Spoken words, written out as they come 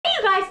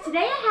guys, today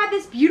I have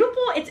this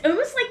beautiful, it's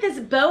almost like this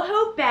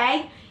boho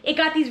bag. It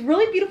got these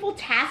really beautiful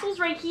tassels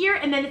right here,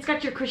 and then it's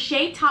got your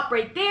crochet top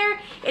right there.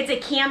 It's a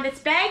canvas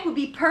bag, would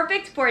be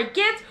perfect for a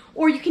gift,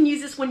 or you can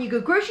use this when you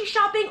go grocery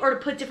shopping or to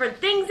put different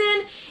things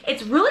in.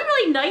 It's really,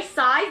 really nice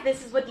size.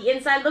 This is what the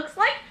inside looks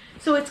like.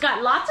 So it's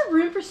got lots of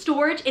room for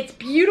storage. It's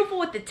beautiful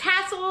with the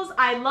tassels.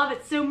 I love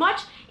it so much,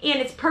 and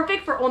it's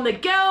perfect for on the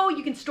go.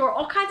 You can store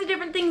all kinds of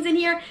different things in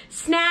here.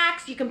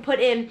 Snacks, you can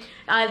put in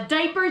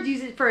diapers,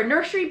 use it for a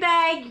nursery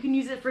bag. You can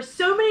use it for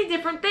so many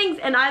different things,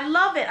 and I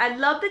love it. I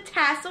love the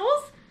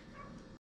tassels.